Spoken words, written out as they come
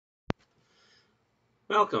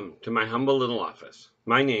Welcome to my humble little office.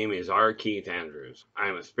 My name is R. Keith Andrews. I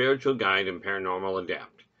am a spiritual guide and paranormal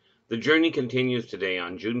adept. The journey continues today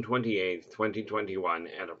on June 28th, 2021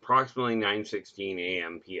 at approximately 9:16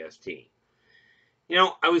 a.m. PST.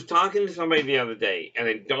 I was talking to somebody the other day and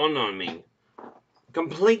it dawned on me,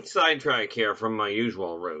 complete sidetrack here from my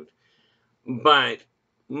usual route, but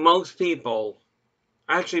most people,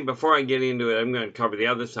 actually before I get into it, I'm going to cover the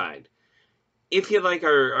other side. If you like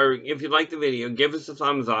if you like the video, give us a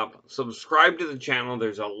thumbs up, subscribe to the channel.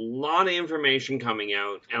 There's a lot of information coming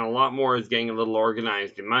out and a lot more is getting a little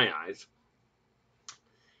organized in my eyes.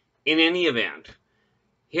 In any event,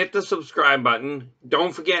 hit the subscribe button.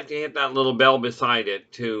 Don't forget to hit that little bell beside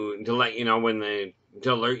it to let you know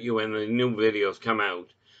to alert you when the new videos come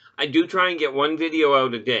out. I do try and get one video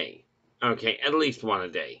out a day. Okay, at least one a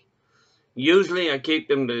day. Usually I keep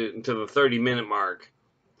them to the 30-minute mark,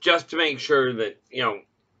 just to make sure that,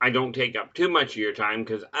 I don't take up too much of your time,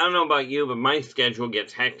 because I don't know about you, but my schedule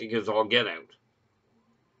gets hectic as all get out.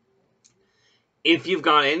 If you've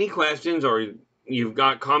got any questions or you've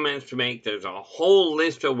got comments to make, there's a whole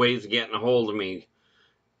list of ways of getting a hold of me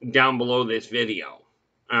down below this video.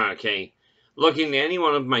 Okay, looking to any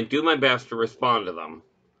one of them, I do my best to respond to them.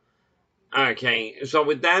 Okay, so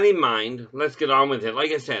with that in mind, let's get on with it. Like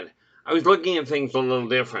I said, I was looking at things a little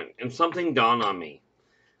different, and something dawned on me.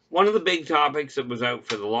 One of the big topics that was out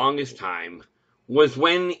for the longest time was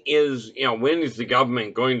when is the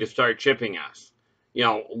government going to start chipping us?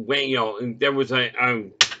 There was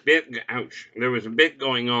a bit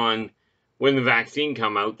going on when the vaccine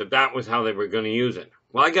came out that was how they were going to use it.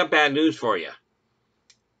 Well, I got bad news for you.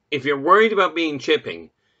 If you're worried about being chipped,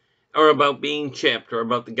 or about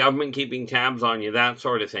the government keeping tabs on you, that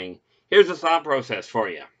sort of thing, here's a thought process for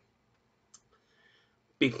you.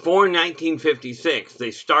 Before 1956,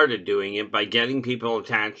 they started doing it by getting people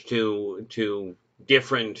attached to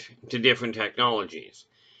different technologies.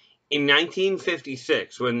 In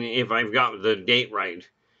 1956, if I've got the date right,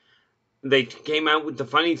 they came out with the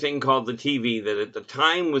funny thing called the TV that at the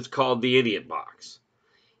time was called the idiot box.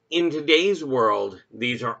 In today's world,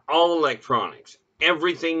 these are all electronics.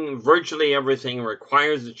 Virtually everything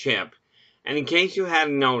requires a chip. And in case you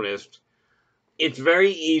hadn't noticed, it's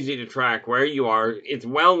very easy to track where you are. It's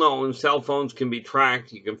well known cell phones can be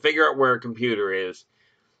tracked. You can figure out where a computer is.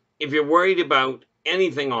 If you're worried about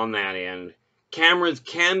anything on that end, cameras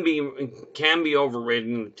can be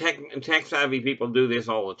overridden. Tech savvy people do this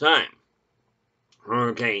all the time.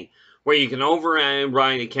 Okay, where you can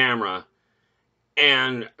override a camera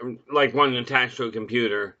and like one attached to a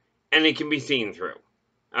computer, and it can be seen through.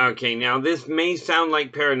 Okay, now this may sound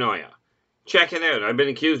like paranoia. Check it out. I've been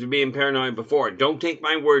accused of being paranoid before. Don't take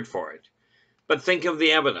my word for it. But think of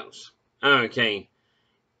the evidence. Okay.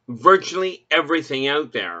 Virtually everything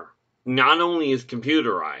out there not only is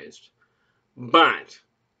computerized, but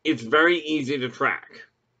it's very easy to track.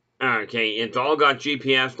 Okay. It's all got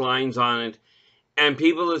GPS lines on it. And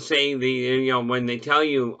people that say when they tell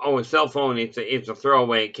you, oh, a cell phone, it's a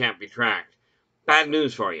throwaway, it can't be tracked. Bad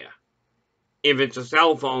news for you. If it's a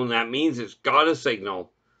cell phone, that means it's got a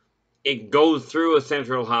signal. It goes through a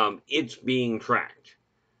central hub. It's being tracked.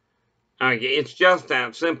 Okay, it's just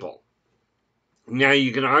that simple. Now,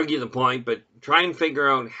 you can argue the point, but try and figure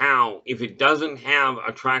out how, if it doesn't have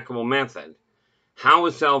a trackable method, how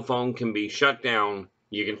a cell phone can be shut down.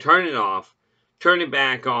 You can turn it off, turn it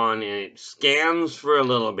back on, and it scans for a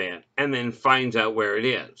little bit, and then finds out where it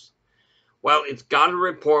is. Well, it's got to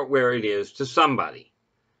report where it is to somebody.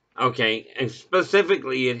 Okay, and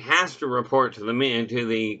specifically, it has to report to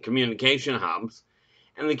the communication hubs,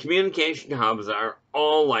 and the communication hubs are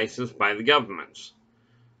all licensed by the governments.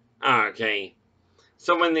 Okay,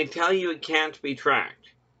 so when they tell you it can't be tracked,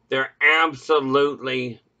 they're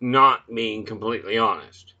absolutely not being completely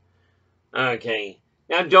honest. Okay,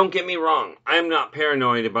 now don't get me wrong, I'm not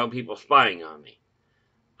paranoid about people spying on me.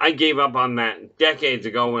 I gave up on that decades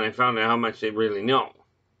ago when I found out how much they really know.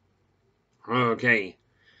 Okay.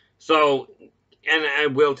 So, and I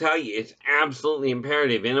will tell you, it's absolutely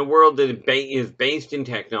imperative. In a world that is based in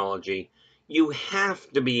technology, you have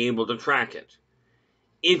to be able to track it.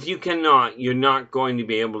 If you cannot, you're not going to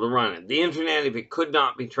be able to run it. The internet, if it could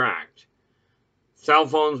not be tracked, cell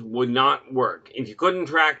phones would not work. If you couldn't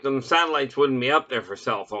track them, satellites wouldn't be up there for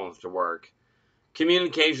cell phones to work.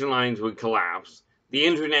 Communication lines would collapse. The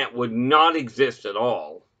internet would not exist at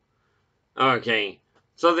all. Okay,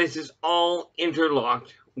 so this is all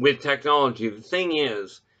interlocked with technology. The thing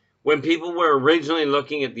is, when people were originally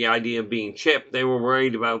looking at the idea of being chipped, they were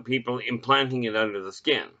worried about people implanting it under the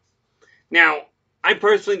skin. Now, I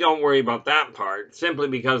personally don't worry about that part, simply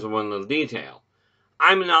because of one little detail.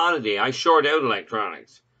 I'm an oddity. I short out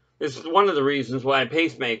electronics. This is one of the reasons why a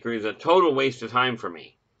pacemaker is a total waste of time for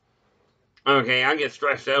me. Okay, I get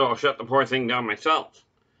stressed out, I'll shut the poor thing down myself.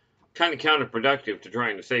 Kind of counterproductive to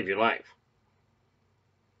trying to save your life.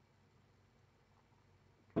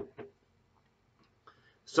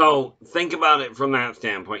 So, think about it from that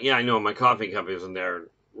standpoint. Yeah, I know my coffee cup isn't there.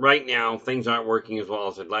 Right now, things aren't working as well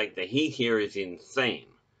as I'd like. The heat here is insane.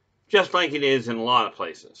 Just like it is in a lot of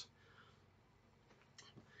places.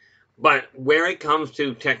 But where it comes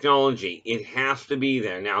to technology, it has to be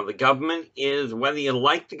there. Now, the government is, whether you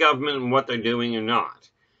like the government and what they're doing or not,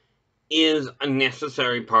 is a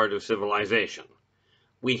necessary part of civilization.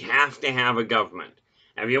 We have to have a government.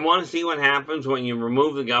 If you want to see what happens when you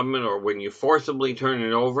remove the government or when you forcibly turn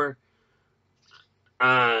it over,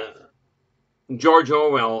 George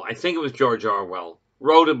Orwell, I think it was George Orwell,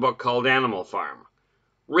 wrote a book called Animal Farm.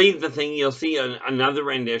 Read the thing, you'll see another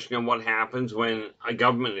rendition of what happens when a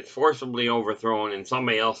government is forcibly overthrown and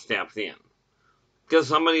somebody else steps in. Because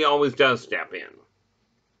somebody always does step in.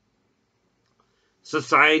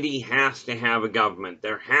 Society has to have a government.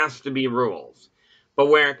 There has to be rules. But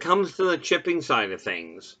where it comes to the chipping side of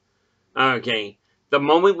things, okay, the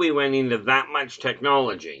moment we went into that much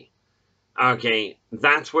technology, okay,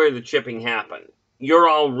 that's where the chipping happened. You're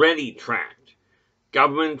already tracked.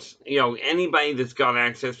 Governments, anybody that's got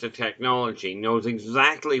access to technology knows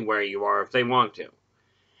exactly where you are if they want to.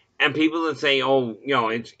 And people that say, oh,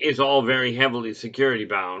 it's all very heavily security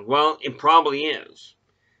bound. Well, it probably is.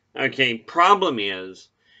 Okay, problem is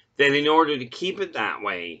that in order to keep it that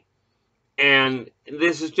way, and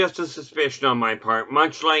this is just a suspicion on my part,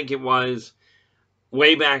 much like it was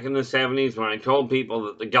way back in the 70s when I told people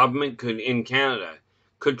that the government in Canada,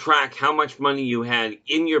 could track how much money you had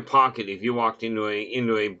in your pocket if you walked into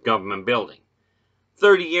a government building.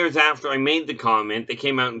 30 years after I made the comment, they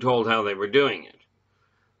came out and told how they were doing it.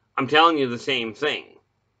 I'm telling you the same thing.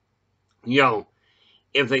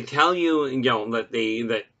 If they tell you,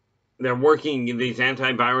 that they're working these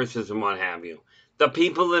antiviruses and what have you, the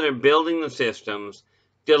people that are building the systems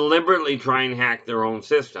deliberately try and hack their own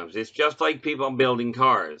systems. It's just like people building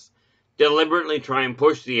cars. Deliberately try and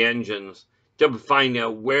push the engines to find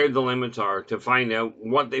out where the limits are, to find out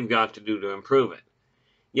what they've got to do to improve it.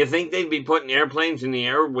 You think they'd be putting airplanes in the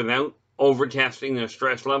air without over-testing their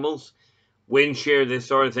stress levels, wind shear, this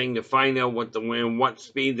sort of thing, to find out what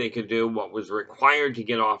speed they could do, what was required to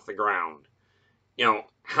get off the ground?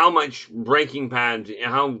 How much braking pads,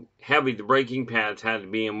 how heavy the braking pads had to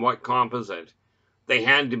be and what composite they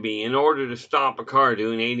had to be in order to stop a car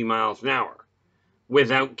doing 80 miles an hour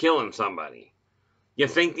without killing somebody. You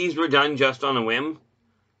think these were done just on a whim?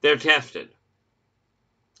 They're tested.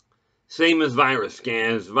 Same as virus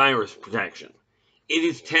protection. It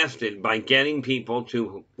is tested by getting people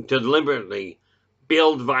to deliberately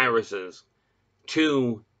build viruses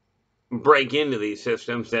to break into these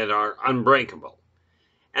systems that are unbreakable.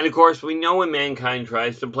 And of course, we know when mankind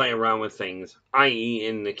tries to play around with things, i.e.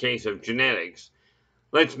 in the case of genetics,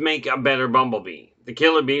 let's make a better bumblebee. The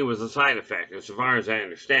killer bee was a side effect, as far as I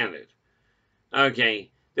understand it.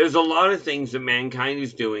 Okay, there's a lot of things that mankind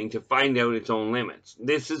is doing to find out its own limits.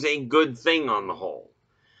 This is a good thing on the whole.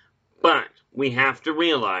 But we have to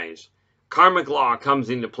realize karmic law comes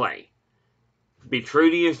into play. Be true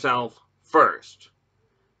to yourself first.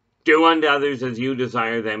 Do unto others as you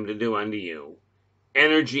desire them to do unto you.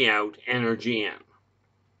 Energy out, energy in.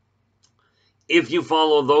 If you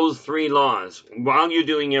follow those 3 laws while you're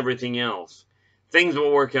doing everything else, things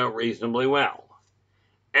will work out reasonably well.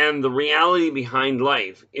 And the reality behind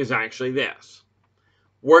life is actually this: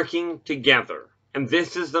 working together. And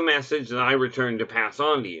this is the message that I return to pass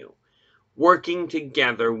on to you. Working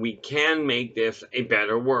together, we can make this a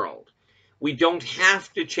better world. We don't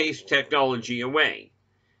have to chase technology away.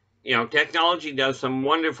 Technology does some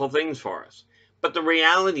wonderful things for us. But the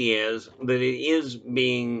reality is that it is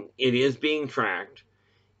being tracked.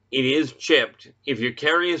 It is chipped. If you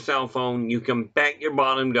carry a cell phone, you can bet your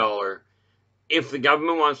bottom dollar, if the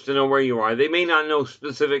government wants to know where you are, they may not know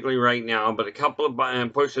specifically right now, but a couple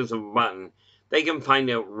of pushes of a button, they can find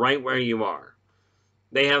out right where you are.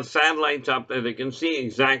 They have satellites up there that can see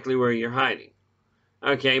exactly where you're hiding.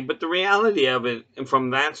 Okay, but the reality of it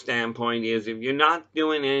from that standpoint is if you're not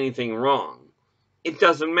doing anything wrong, it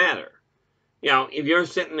doesn't matter. If you're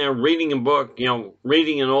sitting there reading a book,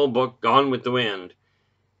 reading an old book, Gone with the Wind,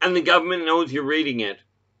 and the government knows you're reading it,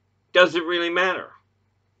 does it really matter?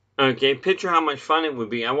 Okay, picture how much fun it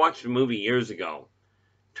would be. I watched a movie years ago.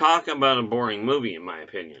 Talk about a boring movie, in my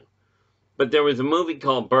opinion. But there was a movie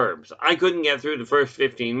called Burbs. I couldn't get through the first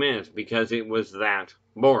 15 minutes because it was that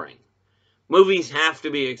boring. Movies have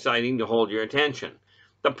to be exciting to hold your attention.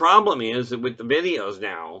 The problem is that with the videos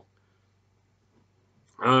now,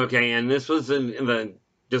 okay, and this was the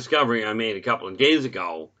discovery I made a couple of days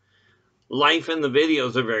ago, life and the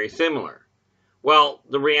videos are very similar. Well,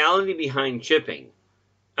 the reality behind chipping,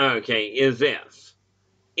 okay, is this.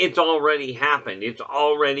 It's already happened. It's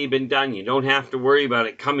already been done. You don't have to worry about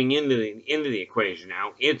it coming into the equation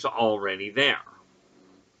now. It's already there.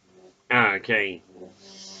 Okay.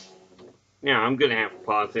 Now, I'm going to have to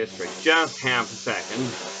pause this for just half a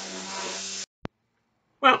second.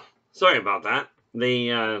 Well, sorry about that.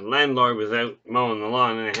 The landlord was out mowing the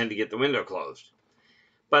lawn and I had to get the window closed.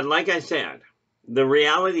 But like I said, the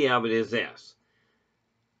reality of it is this.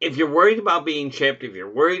 If you're worried about being chipped, if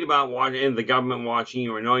you're worried about the government watching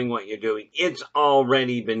you or knowing what you're doing, it's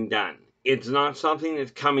already been done. It's not something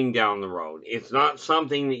that's coming down the road. It's not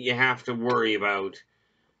something that you have to worry about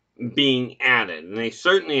being added. And they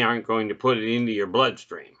certainly aren't going to put it into your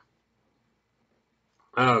bloodstream.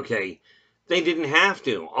 Okay. They didn't have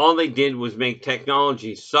to. All they did was make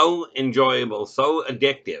technology so enjoyable, so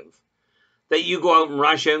addictive, that you go out and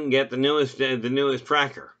rush out and get the newest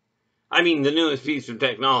tracker. I mean, the newest piece of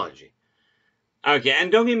technology. Okay,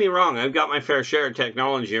 and don't get me wrong, I've got my fair share of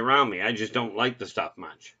technology around me. I just don't like the stuff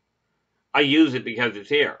much. I use it because it's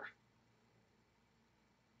here.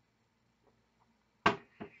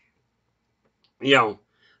 You know,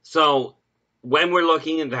 so when we're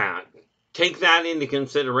looking at that, take that into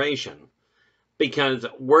consideration. Because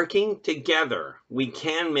working together, we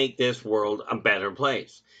can make this world a better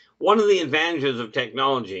place. One of the advantages of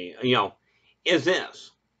technology, is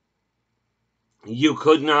this. You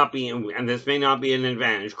could not be, and this may not be an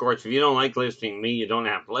advantage. Of course, if you don't like listening to me, you don't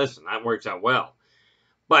have to listen. That works out well.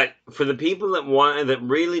 But for the people that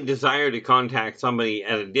really desire to contact somebody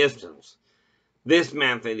at a distance, this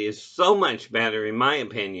method is so much better, in my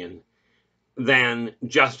opinion, than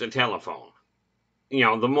just a telephone.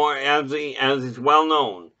 The more, as is well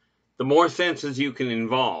known, the more senses you can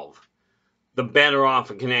involve, the better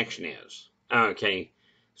off a connection is. Okay,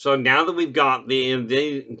 so now that we've got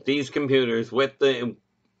these computers with the,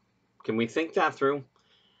 can we think that through?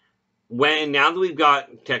 Now that we've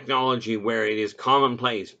got technology where it is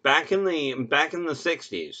commonplace, back in the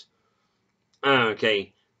 60s,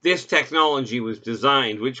 okay, this technology was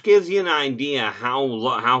designed, which gives you an idea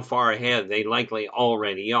how far ahead they likely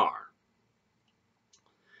already are.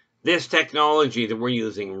 This technology that we're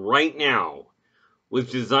using right now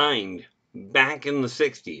was designed back in the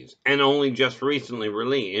 60s and only just recently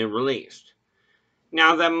released.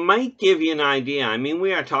 Now, that might give you an idea. I mean,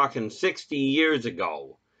 we are talking 60 years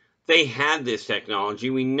ago. They had this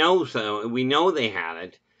technology. We know they had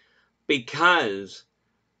it because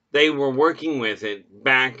they were working with it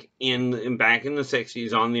back in the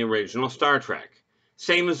 60s on the original Star Trek.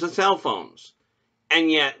 Same as the cell phones. And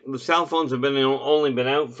yet, the cell phones have only been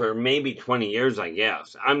out for maybe 20 years, I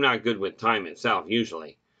guess. I'm not good with time itself,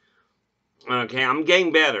 usually. Okay, I'm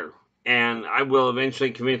getting better. And I will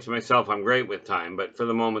eventually convince myself I'm great with time, but for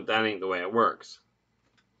the moment, that ain't the way it works.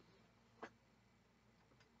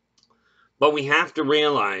 But we have to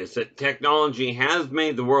realize that technology has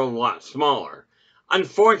made the world a lot smaller.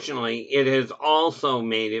 Unfortunately, it has also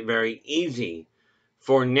made it very easy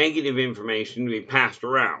for negative information to be passed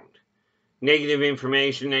around. Negative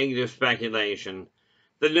information, negative speculation.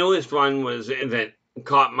 The newest one was that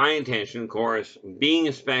caught my attention, of course, being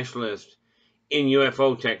a specialist in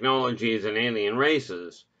UFO technologies and alien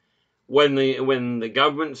races. When the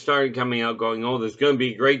government started coming out going, oh, there's going to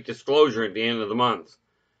be great disclosure at the end of the month.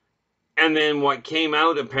 And then what came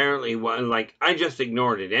out apparently was, like, I just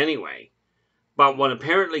ignored it anyway. But what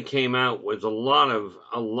apparently came out was a lot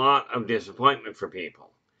of disappointment for people.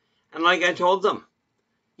 And like I told them,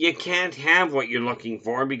 you can't have what you're looking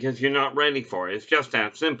for because you're not ready for it. It's just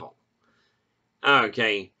that simple.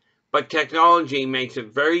 Okay, but technology makes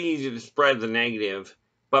it very easy to spread the negative,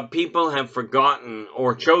 but people have forgotten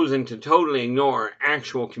or chosen to totally ignore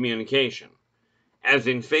actual communication, as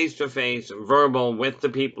in face-to-face, verbal, with the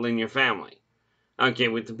people in your family. Okay,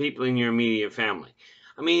 with the people in your immediate family.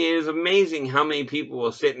 I mean, it is amazing how many people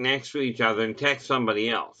will sit next to each other and text somebody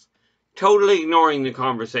else, totally ignoring the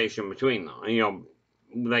conversation between them,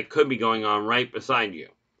 that could be going on right beside you.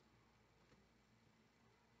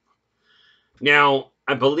 Now,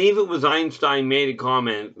 I believe it was Einstein made a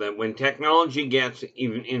comment that when technology gets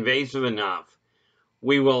even invasive enough,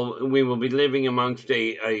 we will be living amongst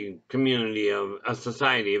a community of a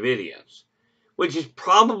society of idiots, which is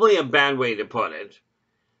probably a bad way to put it,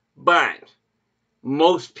 but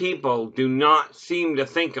most people do not seem to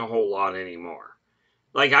think a whole lot anymore.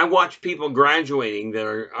 Like, I watch people graduating that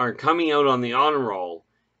are coming out on the honor roll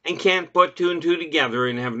and can't put two and two together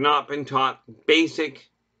and have not been taught basic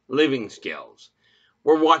living skills.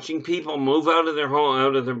 We're watching people move out of their home,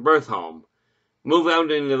 out of their birth home, move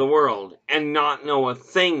out into the world, and not know a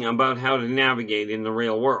thing about how to navigate in the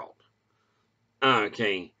real world.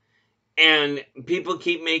 Okay. And people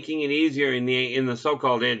keep making it easier in the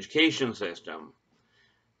so-called education system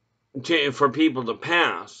for people to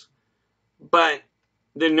pass, but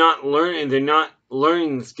they're not learning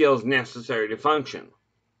the skills necessary to function.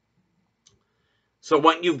 So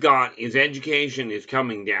what you've got is education is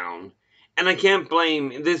coming down, and I can't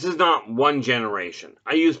blame, this is not one generation.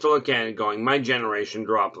 I used to look at it going, my generation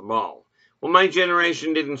dropped the ball. Well, my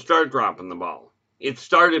generation didn't start dropping the ball. It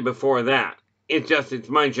started before that. It's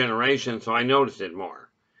my generation, so I noticed it more.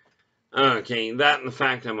 Okay, that and the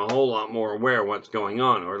fact I'm a whole lot more aware of what's going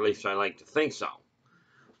on, or at least I like to think so.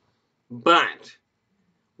 But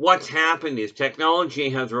what's happened is technology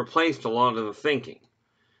has replaced a lot of the thinking.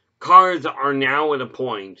 Cars are now at a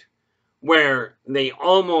point where they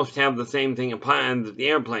almost have the same thing that the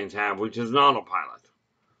airplanes have, which is an autopilot.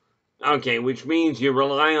 Okay, which means you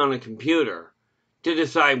rely on a computer to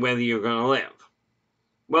decide whether you're going to live.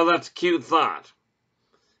 Well, that's a cute thought.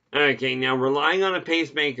 Okay, now relying on a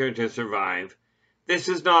pacemaker to survive, this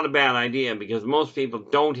is not a bad idea because most people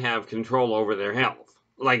don't have control over their health,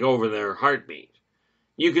 like over their heartbeat.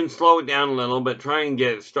 You can slow it down a little, but try and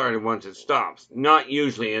get it started once it stops. Not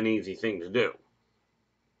usually an easy thing to do.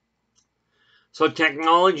 So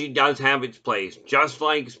technology does have its place, just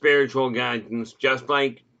like spiritual guidance, just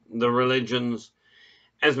like the religions.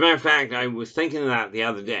 As a matter of fact, I was thinking of that the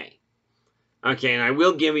other day. Okay, and I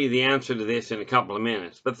will give you the answer to this in a couple of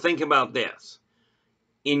minutes, but think about this.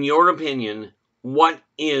 In your opinion, what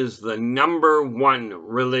is the #1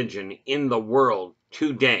 religion in the world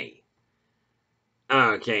today?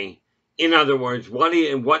 Okay, in other words,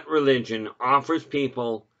 what religion offers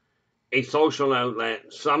people a social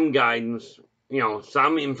outlet, some guidance,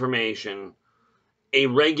 some information, a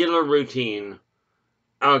regular routine,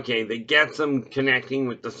 okay, that gets them connecting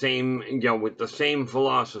with the same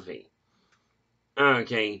philosophy.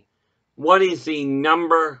 Okay, what is the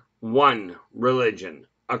 #1 religion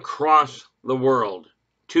across the world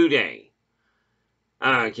today?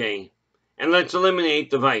 Okay, and let's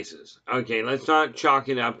eliminate the vices. Okay, let's not chalk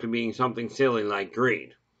it up to being something silly like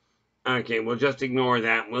greed. Okay, we'll just ignore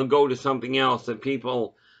that. We'll go to something else that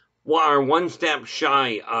people are one step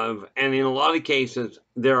shy of, and in a lot of cases,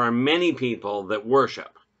 there are many people that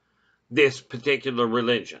worship this particular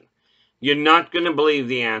religion. You're not going to believe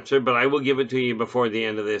the answer, but I will give it to you before the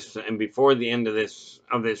end of this, and before the end of this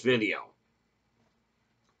video.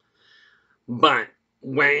 But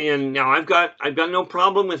now I've got no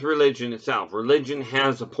problem with religion itself. Religion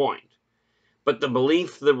has a point. But the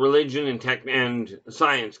belief that religion and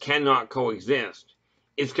science cannot coexist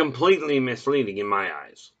is completely misleading in my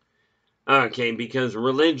eyes. Okay, because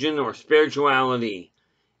religion or spirituality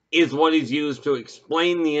is what is used to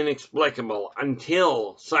explain the inexplicable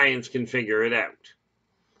until science can figure it out.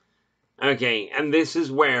 Okay, and this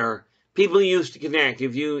is where people used to connect.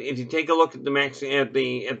 If you take a look at the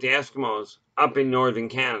Eskimos up in northern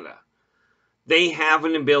Canada, they have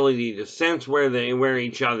an ability to sense where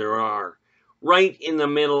each other are right in the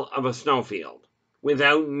middle of a snowfield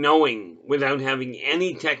without having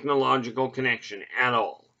any technological connection at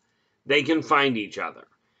all. They can find each other.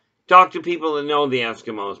 Talk to people that know the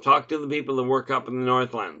Eskimos. Talk to the people that work up in the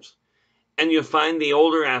Northlands. And you'll find the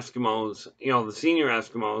older Eskimos, the senior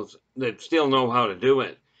Eskimos that still know how to do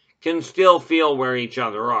it, can still feel where each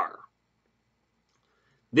other are.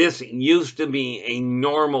 This used to be a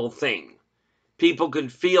normal thing. People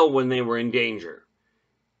could feel when they were in danger.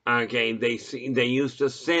 Okay, they used to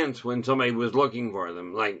sense when somebody was looking for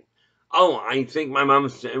them. Like, oh, I think my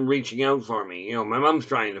mom's reaching out for me. My mom's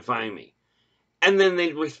trying to find me. And then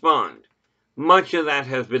they'd respond. Much of that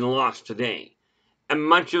has been lost today. And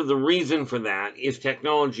much of the reason for that is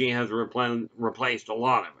technology has replaced a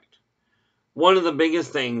lot of it. One of the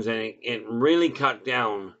biggest things, and it really cut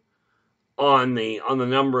down on the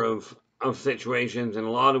number of situations in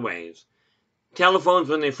a lot of ways. Telephones,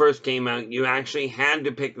 when they first came out, you actually had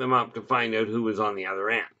to pick them up to find out who was on the other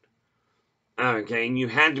end. Okay, and you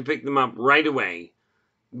had to pick them up right away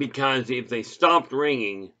because if they stopped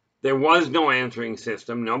ringing, there was no answering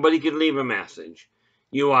system. Nobody could leave a message.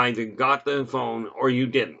 You either got the phone or you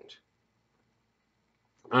didn't.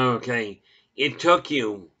 Okay, it took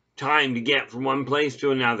you time to get from one place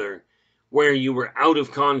to another where you were out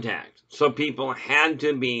of contact. So people had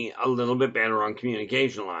to be a little bit better on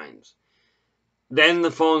communication lines. Then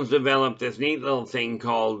the phones developed this neat little thing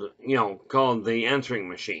called the answering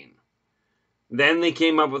machine. Then they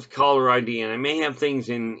came up with caller ID, and I may have things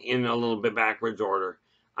in a little bit backwards order.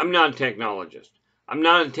 I'm not a technologist. I'm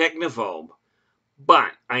not a technophobe,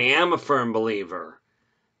 but I am a firm believer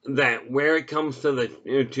that where it comes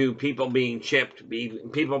to people being chipped,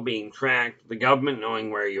 people being tracked, the government knowing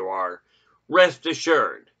where you are, rest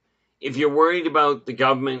assured, if you're worried about the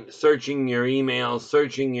government searching your emails,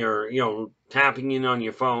 searching your, tapping in on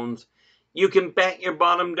your phones, you can bet your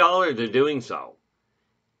bottom dollar they're doing so.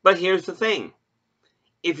 But here's the thing.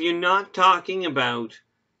 If you're not talking about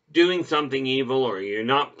doing something evil, or you're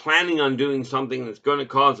not planning on doing something that's going to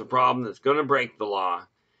cause a problem, that's going to break the law,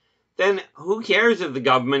 then who cares if the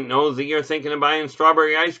government knows that you're thinking of buying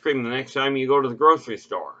strawberry ice cream the next time you go to the grocery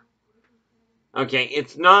store? Okay,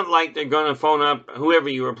 it's not like they're going to phone up whoever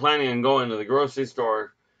you were planning on going to the grocery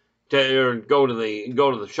store or go to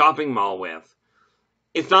the shopping mall with.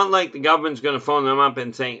 It's not like the government's going to phone them up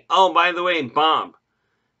and say, "Oh, by the way, Bob,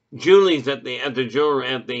 Julie's at the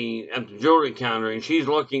jewelry counter, and she's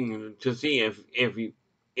looking to see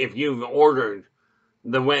if you've ordered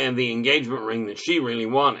the engagement ring that she really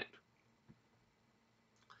wanted."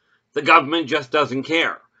 The government just doesn't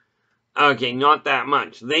care. Okay, not that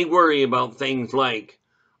much. They worry about things like,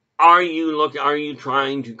 are you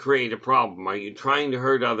trying to create a problem? Are you trying to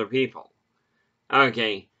hurt other people?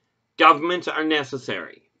 Okay, governments are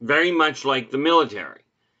necessary, very much like the military.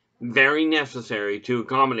 Very necessary to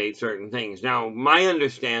accommodate certain things. Now, my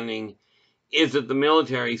understanding is that the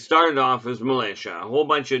military started off as militia, a whole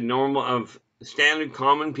bunch of standard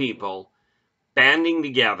common people banding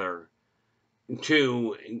together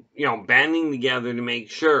to make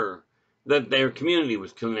sure that their community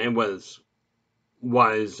was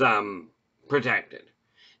protected.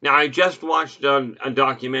 Now, I just watched a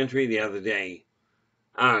documentary the other day,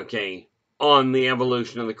 okay, on the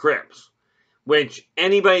evolution of the Crips, which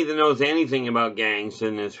anybody that knows anything about gangs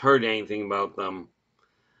and has heard anything about them,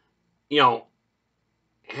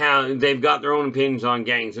 how they've got their own opinions on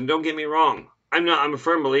gangs. And don't get me wrong, I'm a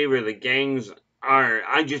firm believer that gangs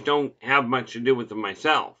I just don't have much to do with them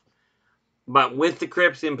myself. But with the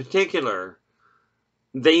Crips in particular,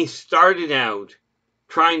 they started out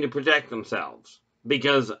trying to protect themselves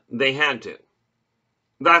because they had to.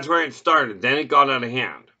 That's where it started. Then it got out of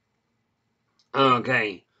hand.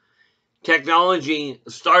 Okay. Technology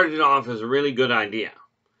started off as a really good idea.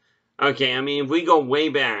 Okay, I mean, if we go way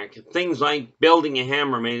back, things like building a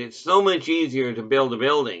hammer made it so much easier to build a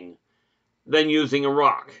building than using a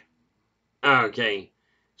rock. Okay,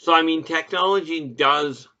 so I mean, technology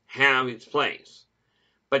does have its place,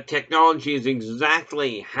 but technology is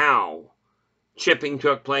exactly how chipping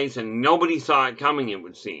took place, and nobody saw it coming, it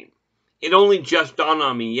would seem. It only just dawned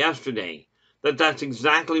on me yesterday that that's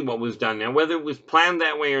exactly what was done. Now, whether it was planned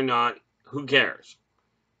that way or not, who cares?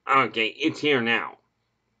 Okay, it's here now.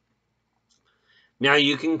 Now,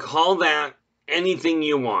 you can call that anything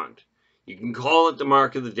you want. You can call it the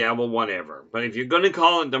mark of the devil, whatever. But if you're going to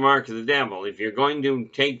call it the mark of the devil, if you're going to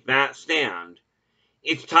take that stand,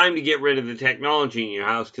 it's time to get rid of the technology in your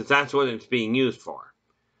house, because that's what it's being used for.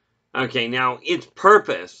 Okay, now, its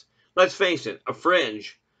purpose, let's face it, a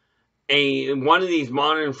fridge, one of these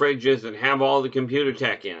modern fridges that have all the computer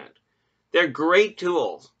tech in it, they're great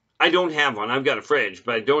tools. I don't have one. I've got a fridge,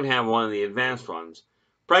 but I don't have one of the advanced ones.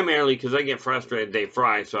 Primarily because I get frustrated they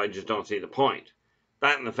fry, so I just don't see the point.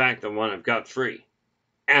 That and the fact that one I've got free.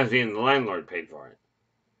 As in, the landlord paid for it.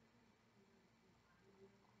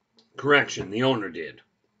 Correction, the owner did.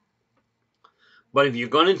 But if you're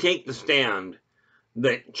going to take the stand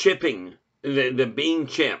that that being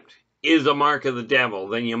chipped is a mark of the devil,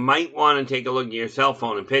 then you might want to take a look at your cell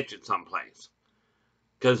phone and pitch it someplace.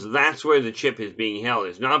 Because that's where the chip is being held.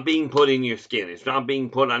 It's not being put in your skin. It's not being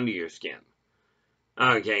put under your skin.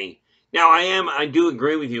 Okay. Now, I do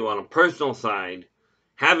agree with you on a personal side.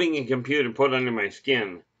 Having a computer put under my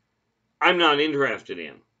skin, I'm not interested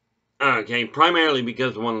in. Okay, primarily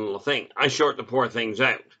because of one little thing. I short the poor things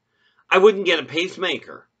out. I wouldn't get a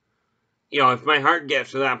pacemaker. If my heart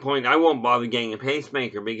gets to that point, I won't bother getting a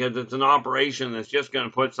pacemaker because it's an operation that's just going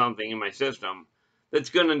to put something in my system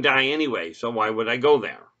that's going to die anyway, so why would I go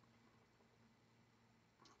there?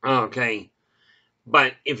 Okay.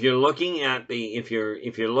 But if you're looking if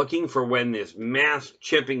you're looking for when this mass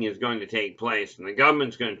chipping is going to take place and the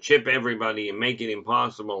government's going to chip everybody and make it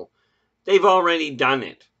impossible, they've already done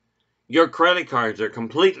it. Your credit cards are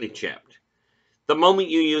completely chipped. The moment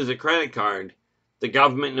you use a credit card, the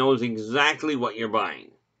government knows exactly what you're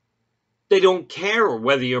buying. They don't care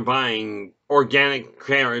whether you're buying organic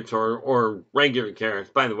carrots or regular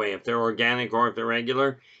carrots. By the way, if they're organic or if they're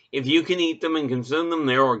regular, if you can eat them and consume them,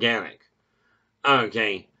 they're organic.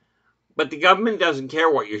 Okay, but the government doesn't care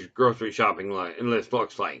what your grocery shopping list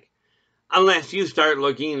looks like, unless you start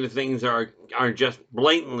looking into things that are just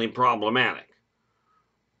blatantly problematic.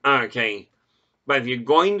 Okay, but if you're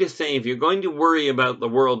going to worry about the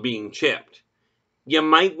world being chipped, you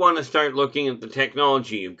might want to start looking at the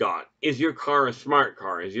technology you've got. Is your car a smart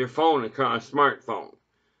car? Is your phone a smartphone?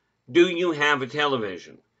 Do you have a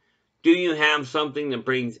television? Do you have something that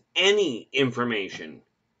brings any information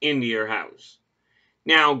into your house?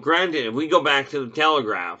 Now, granted, if we go back to the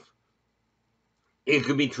telegraph, it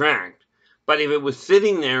could be tracked. But if it was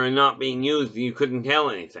sitting there and not being used, you couldn't tell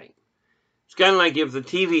anything. It's kind of like if the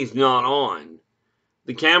TV's not on,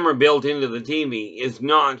 the camera built into the TV is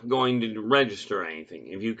not going to register anything.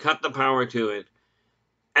 If you cut the power to it,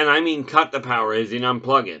 and I mean cut the power as in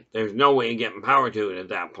unplug it, there's no way of getting power to it at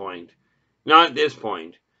that point. Not at this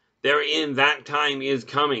point. That time is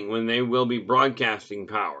coming when they will be broadcasting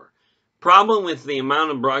power. Problem with the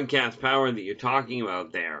amount of broadcast power that you're talking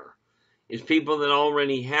about there is people that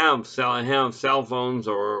already have cell phones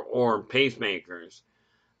or pacemakers.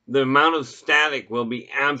 The amount of static will be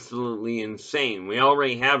absolutely insane. We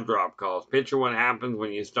already have drop calls. Picture what happens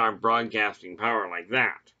when you start broadcasting power like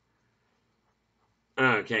that.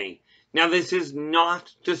 Okay, now this is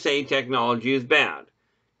not to say technology is bad.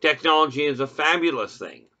 Technology is a fabulous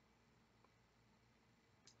thing.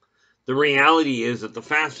 The reality is that the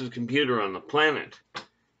fastest computer on the planet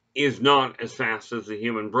is not as fast as the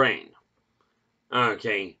human brain.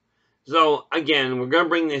 Okay, so again, we're going to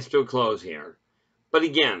bring this to a close here. But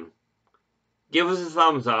again, give us a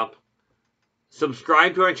thumbs up,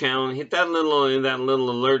 subscribe to our channel, and hit that little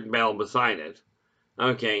alert bell beside it.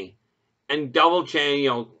 Okay, and double check,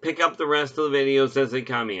 pick up the rest of the videos as they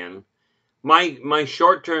come in. My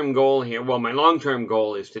short-term goal here, well, my long-term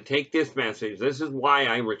goal is to take this message. This is why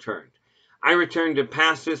I returned. I returned to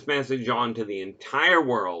pass this message on to the entire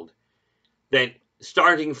world that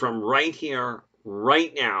starting from right here,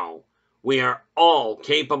 right now, we are all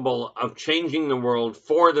capable of changing the world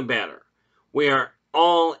for the better. We are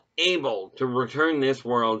all able to return this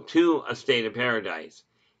world to a state of paradise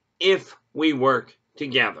if we work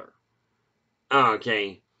together.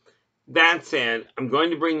 Okay, that said, I'm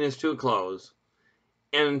going to bring this to a close.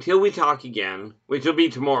 And until we talk again, which will be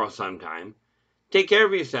tomorrow sometime, take care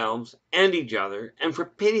of yourselves and each other, and for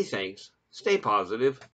pity's sakes, stay positive.